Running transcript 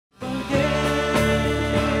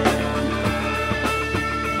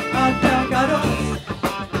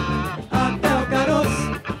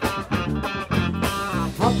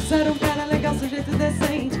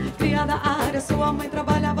sua mãe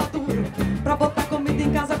trabalhava duro pra botar comida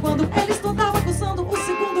em casa quando ele estudava cursando o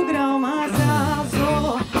segundo grau. Mas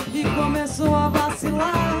arrasou e começou a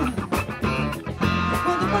vacilar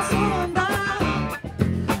quando passou a andar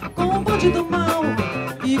com o bonde do mal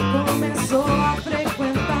e começou a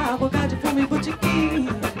frequentar boca de fumo e botequim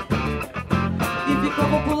e ficou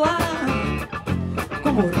popular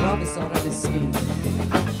como Robinson Robinson.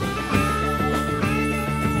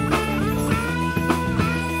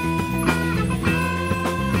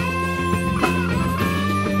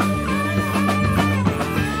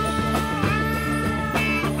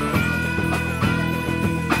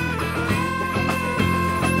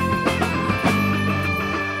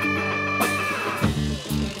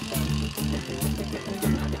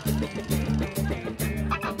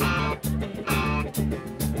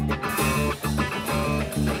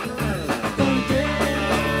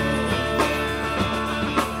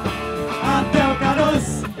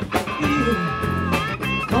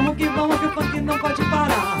 Vamos que o funk não pode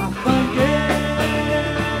parar. Funk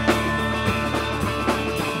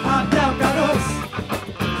até o caroço,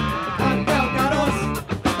 até o caroço.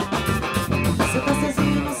 Você tá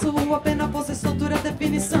sozinho na sua pena, força, estrutura,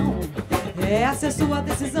 definição. Essa é sua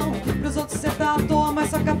decisão. Pros outros cê tá à toa, mas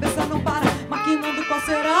sua cabeça não para, maquinando qual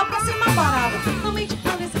será a próxima parada. Não mente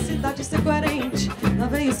a necessidade de ser coerente. Não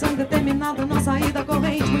veio sangue determinado, não sair da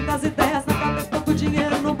corrente. Muitas ideias na cabeça, pouco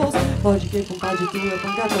dinheiro no bolso. Pode que compadre, tu é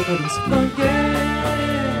pancada, caroço. Funk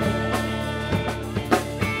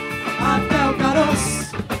até o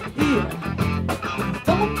caroço. E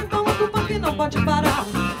vamos que o funk não pode parar.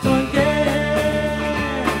 Funk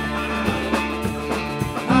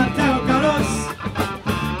até o caroço.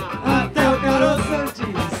 Até o caroço eu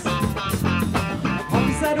disse.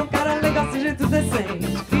 Homem era um cara legal, sem jeito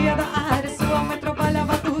decente. Cria da área, sua mãe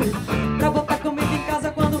trabalhava duro pra botar comida em casa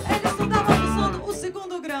quando ele estudava cursando o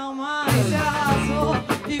segundo grau. Mas arrasou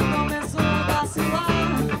e começou a vacilar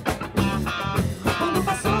quando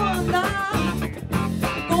passou a andar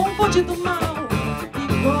com o bonde do mal e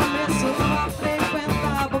começou a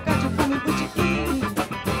frequentar boca de fumo e botequim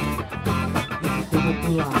e ficou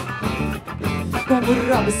popular como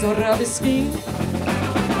Robinson Robinson.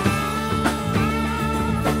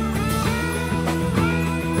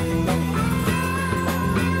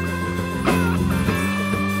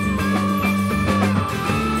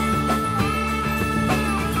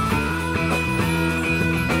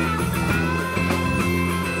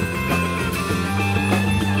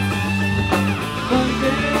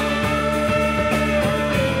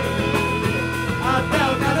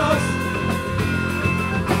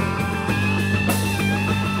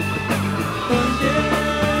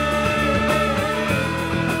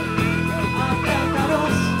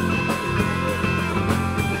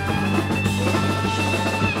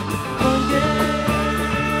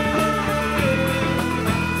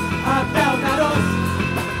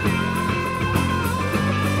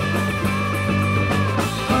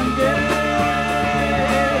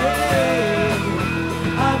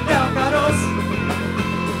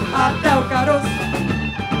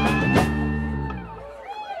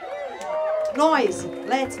 Noise,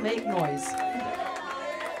 let's make noise.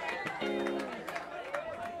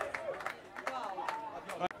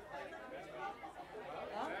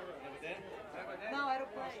 Não, era o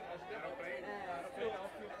play.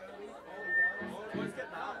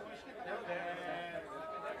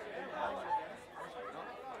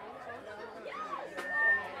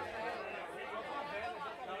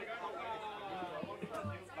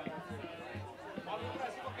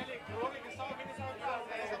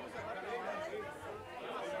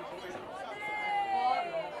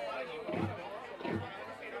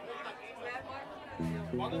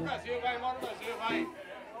 Bora no Brasil, vai, bora no Brasil, vai.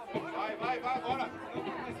 Vai, bora.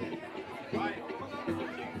 Vai.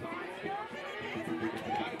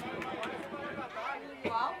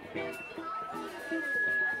 Qual?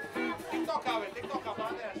 Tem que tocar, velho, tem que tocar,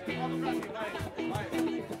 bora dessa. Bora no Brasil, vai.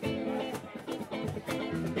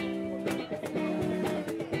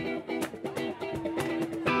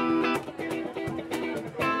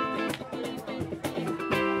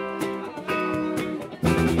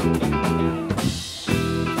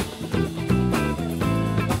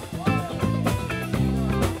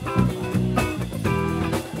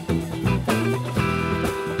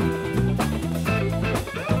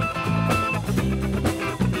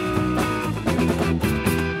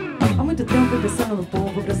 Pensando no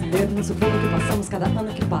povo brasileiro, no sufoco que passamos cada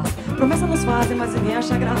ano que passa. Promessa nos fazem, mas ninguém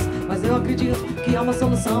acha graça. Mas eu acredito que há uma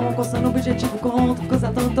solução, alcançando o objetivo contra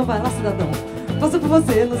coisa tanto. Então vai lá, cidadão, faça por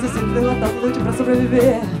você, não se sinta derrotado, lute pra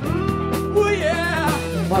sobreviver. Yeah!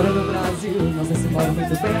 Moro no Brasil, não sei se moro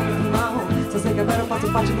muito bem ou muito mal. Só sei que agora eu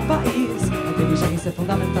faço parte do país. Não tem inteligência é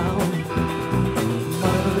fundamental.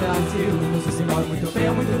 Moro no Brasil, não sei se moro muito bem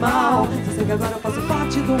ou muito mal. Só sei que agora eu faço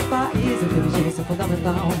parte do país, inteligência é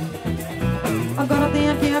fundamental. Agora tem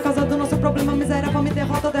aqui a causa do nosso problema, miséria, fome,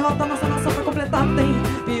 derrota, derrota nossa nação pra completar.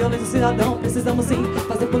 Tem violência cidadão, precisamos sim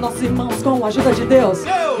fazer por nossos irmãos com a ajuda de Deus.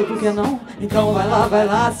 E por que não? Então vai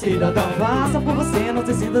lá, cidadão, faça por você, não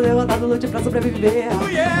se sinta derrotado, lute pra sobreviver.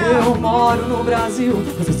 Eu moro no Brasil,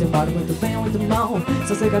 não sei se moro muito bem ou muito mal.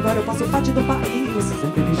 Só sei que agora eu faço parte do país, essa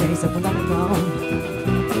inteligência é fundamental.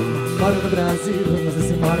 Moro no Brasil, não sei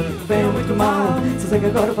se moro muito bem ou muito mal. Só sei que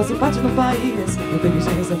agora eu faço parte do país,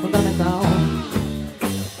 inteligência é fundamental.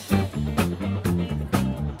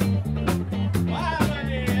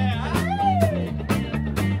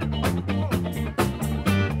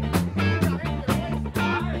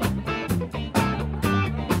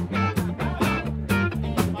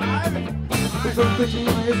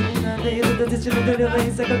 Continua resumindo a lei do destino da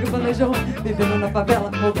violência que alguém planejou. Vivendo na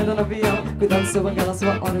favela, morrendo no avião. Cuidado do seu banguela,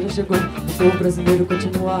 sua hora já chegou. O povo brasileiro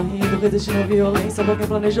continua rindo, resistindo à violência que alguém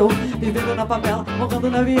planejou. Vivendo na favela,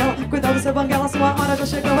 morrendo no avião. Cuidado do seu banguela, sua hora já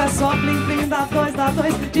chegou. É só plim plim, dá dois,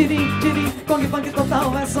 tirim, tirim, Kongofunk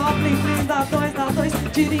total. É só plim plim, dá dois,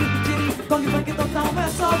 tirim, tirim, Kongofunk total. É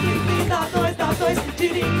só plim plim, dá dois,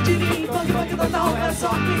 tirim, tirim, Kongofunk total. É só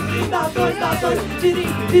plim plim, dá dois, tirim,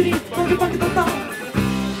 tirim, Kongofunk total.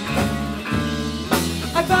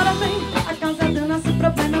 Agora vem a causa do nosso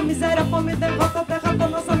problema, miséria, fome, derrota, derrota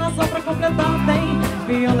nossa nação pra completar.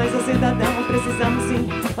 Tem violência cidadão, precisamos sim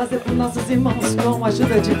fazer por nossos irmãos com a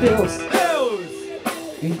ajuda de Deus.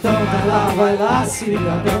 Então vai lá,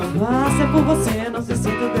 cidadão, faça por você, não se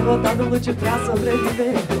sinta derrotado, lute pra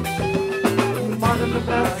sobreviver. Moro no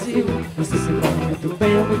Brasil, não sei se moro muito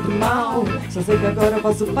bem ou muito mal. Só sei que agora eu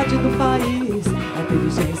faço parte do país, a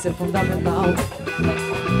inteligência é fundamental.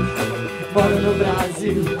 Moro no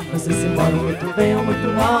Brasil, não sei se moro muito bem ou muito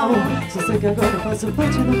mal. Só sei que agora eu faço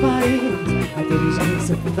parte do país, a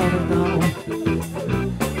inteligência é fundamental.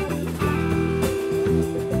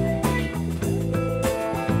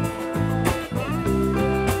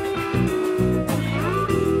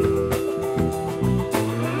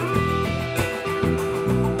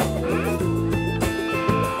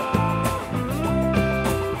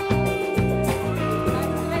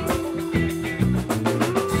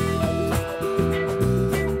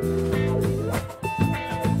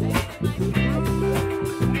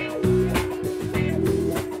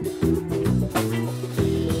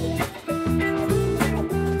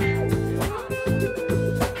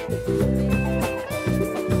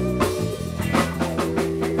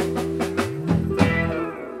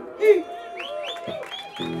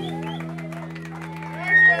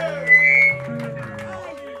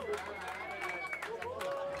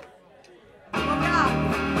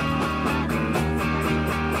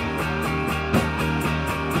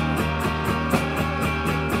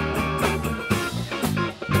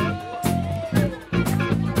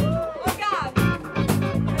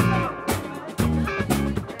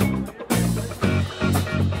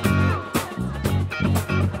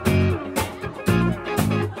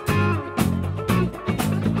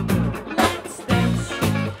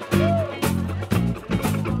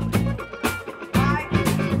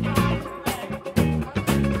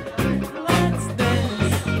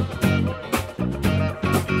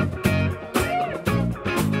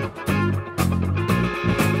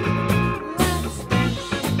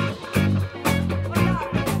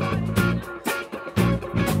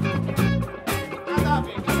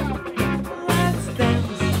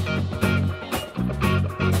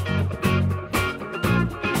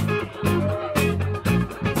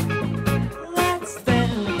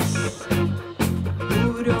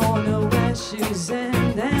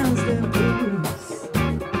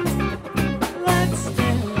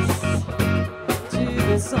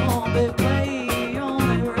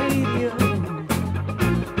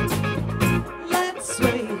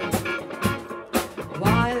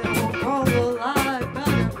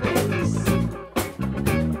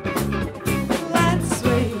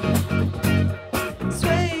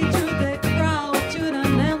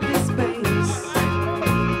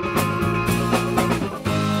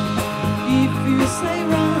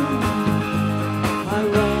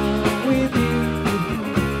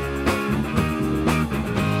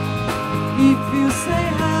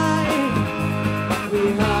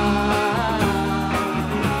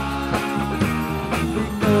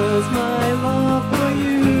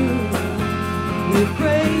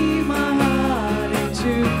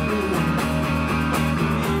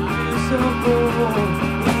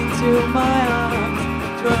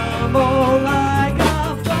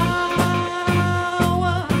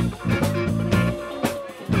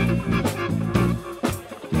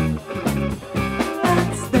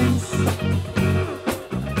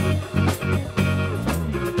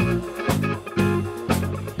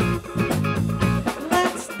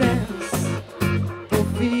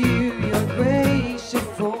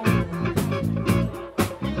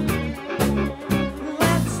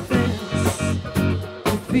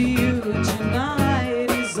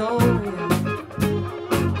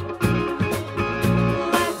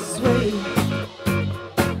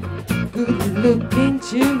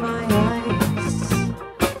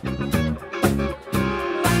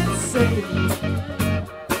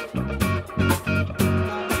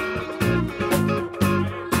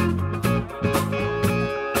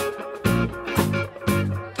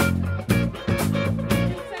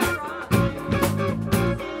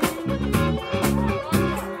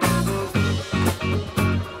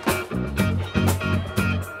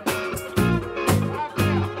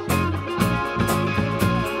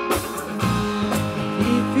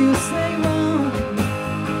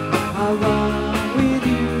 run with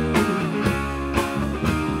you.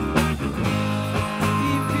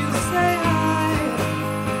 If you say hi,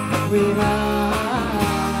 will I?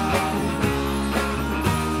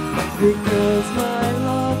 Because my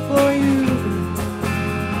love for you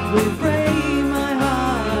will break my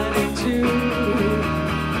heart in two.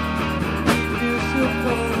 If you should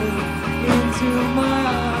fall into my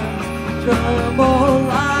arms, tremble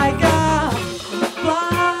like a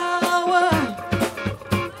flower.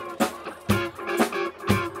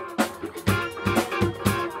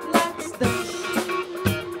 Let's dance.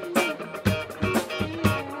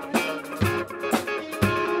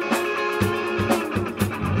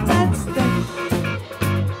 Let's dance.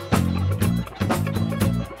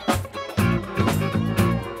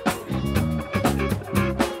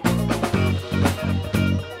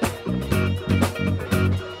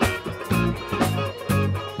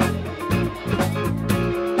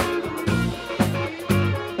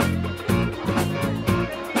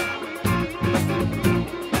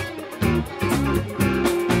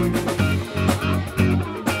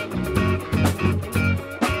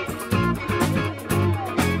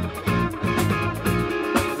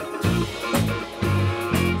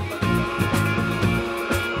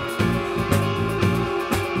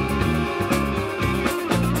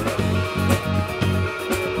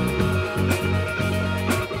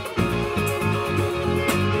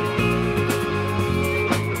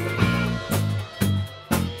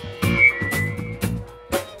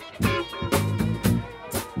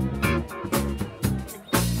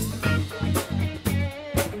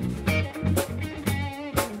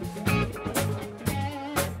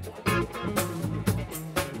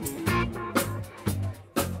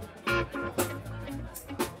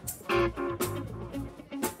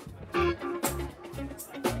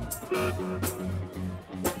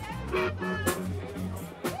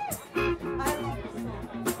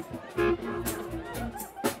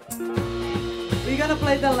 We're gonna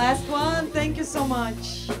play the last one. Thank you so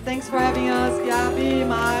much. Thanks for having us, Gabi,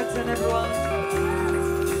 Max, and everyone.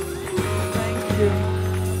 Thank you.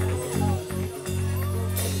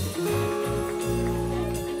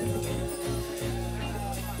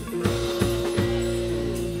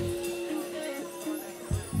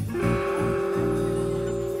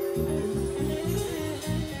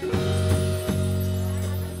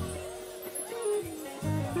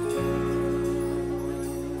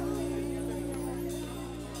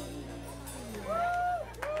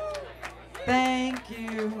 Thank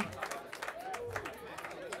you.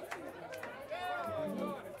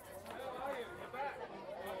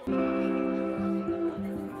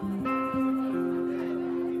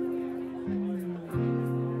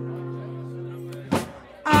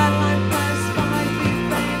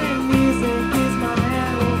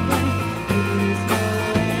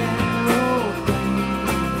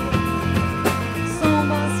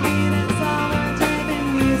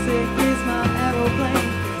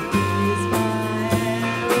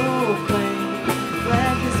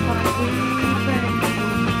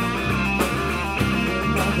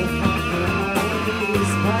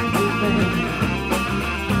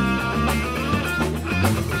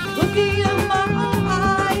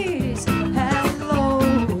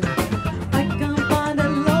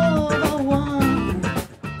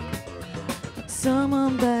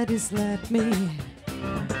 Left me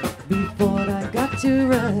before I got to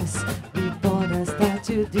rust, before I start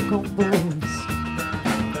to decompose.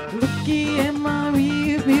 Looking at my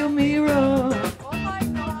rearview mirror, oh my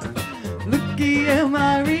God. Looking at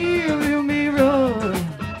my rearview mirror,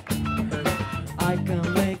 I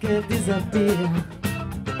can make it disappear.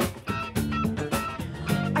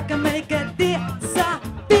 I can make it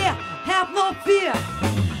disappear. Have no fear.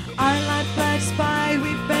 I like black spy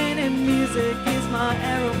with pain and music. Is my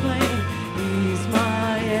aeroplane. Is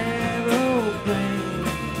my aeroplane.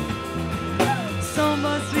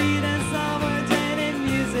 Samba sweet and sour jazz and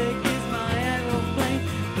music. Is my aeroplane.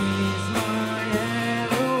 Is my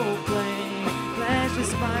aeroplane.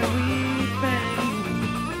 Flashes by with pain.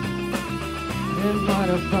 And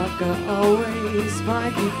motherfucker always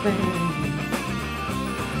fight with pain.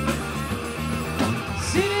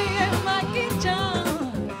 Sitting in my kitchen.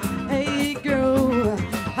 Hey girl,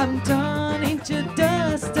 I'm turning to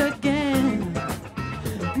dust again.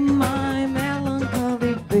 My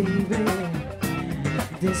melancholy baby,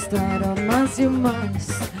 this thought of months you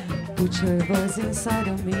must put your voice inside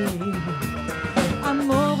of me. I'm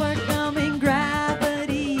overcoming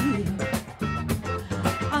gravity.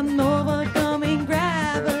 I'm overcoming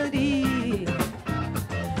gravity.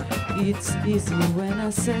 It's easy when I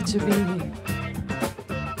say to be.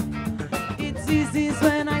 It's easy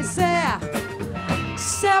when I say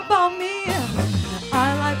about me.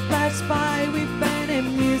 I like flash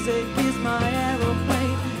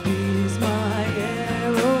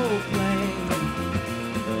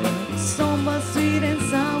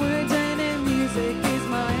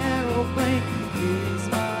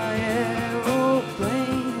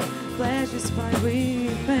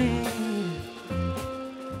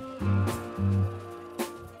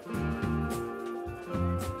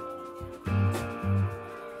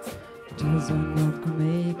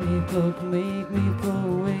make me flow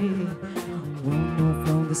away. One note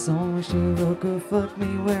from the song she wrote could fuck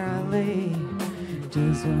me where I lay.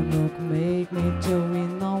 Just one note could make me tell me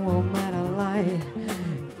no one matter lie.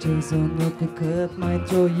 Just one note could cut my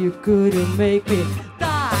throat, you couldn't make me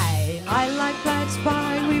die. I like Black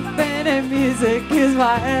Spy with pen and music is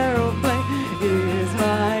my aeroplane, is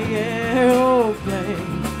my aeroplane.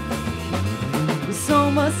 So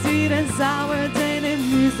much sweet and sour tainted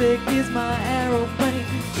music is my aeroplane,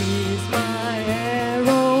 is my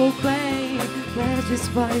aeroplane. That's just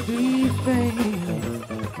why we fame.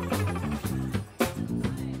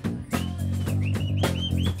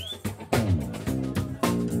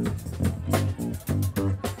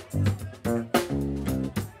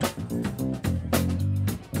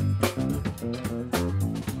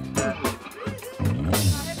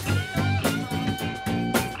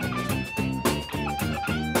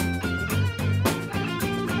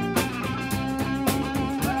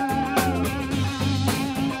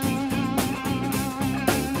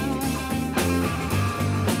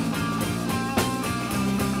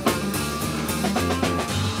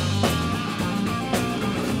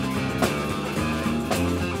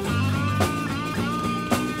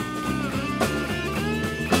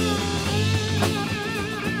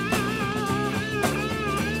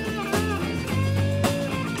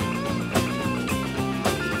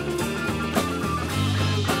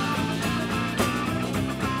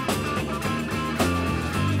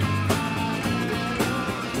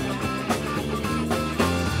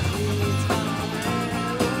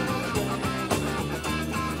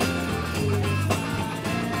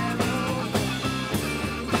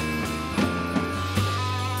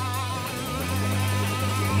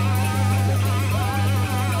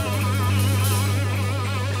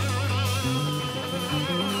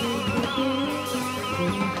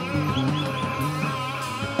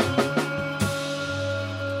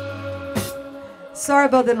 Sorry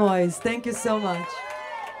about the noise. Thank you so much.